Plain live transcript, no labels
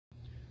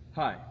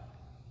Hi,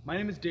 my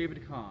name is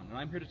David Kahn, and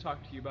I'm here to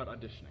talk to you about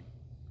auditioning.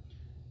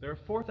 There are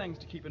 4 things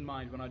to keep in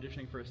mind when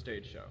auditioning for a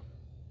stage show: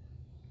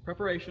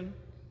 preparation,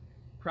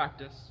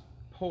 practice,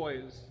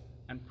 poise,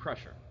 and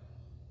pressure.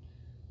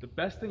 The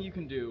best thing you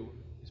can do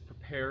is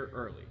prepare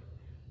early.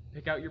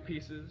 Pick out your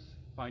pieces,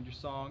 find your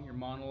song, your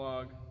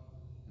monologue,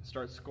 and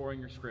start scoring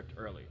your script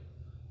early.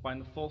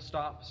 Find the full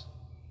stops,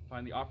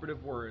 find the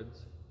operative words,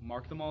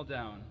 mark them all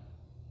down.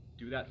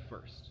 Do that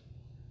first.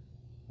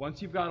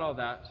 Once you've got all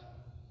that,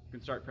 you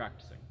can start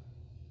practicing.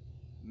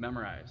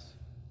 Memorize.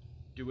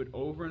 Do it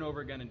over and over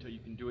again until you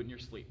can do it in your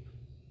sleep.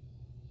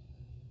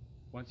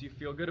 Once you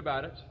feel good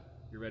about it,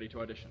 you're ready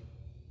to audition.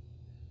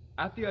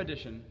 At the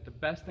audition, the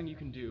best thing you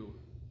can do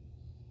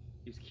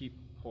is keep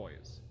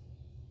poise.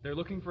 They're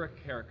looking for a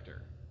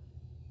character.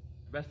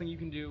 The best thing you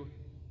can do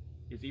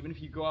is, even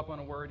if you go up on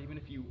a word, even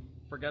if you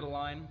forget a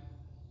line,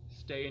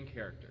 stay in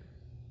character.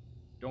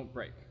 Don't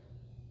break.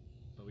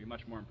 They'll be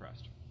much more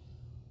impressed.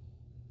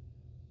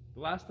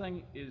 The last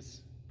thing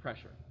is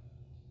pressure.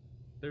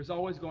 There's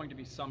always going to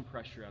be some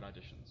pressure at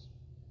auditions.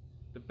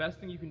 The best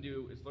thing you can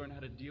do is learn how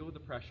to deal with the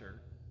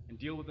pressure and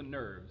deal with the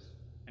nerves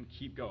and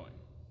keep going.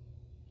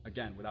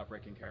 Again, without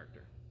breaking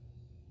character.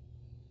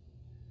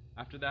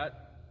 After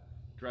that,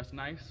 dress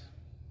nice.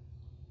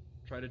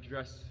 Try to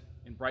dress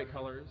in bright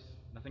colors,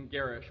 nothing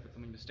garish, but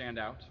something to stand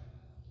out.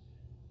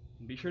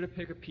 And be sure to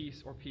pick a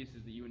piece or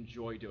pieces that you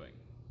enjoy doing.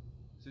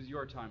 This is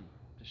your time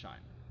to shine.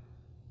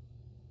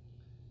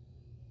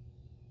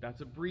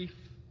 That's a brief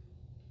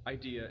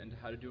idea into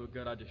how to do a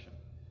good audition.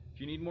 If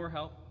you need more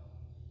help,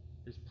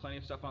 there's plenty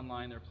of stuff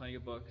online. There are plenty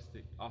of books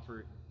that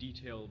offer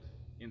detailed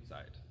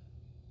insight.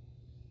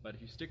 But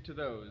if you stick to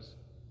those,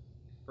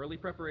 early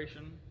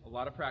preparation, a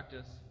lot of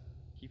practice,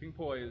 keeping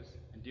poise,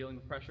 and dealing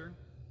with pressure,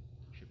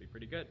 you should be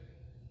pretty good.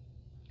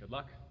 Good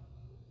luck.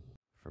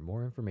 For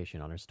more information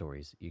on our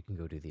stories, you can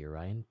go to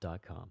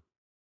theorion.com.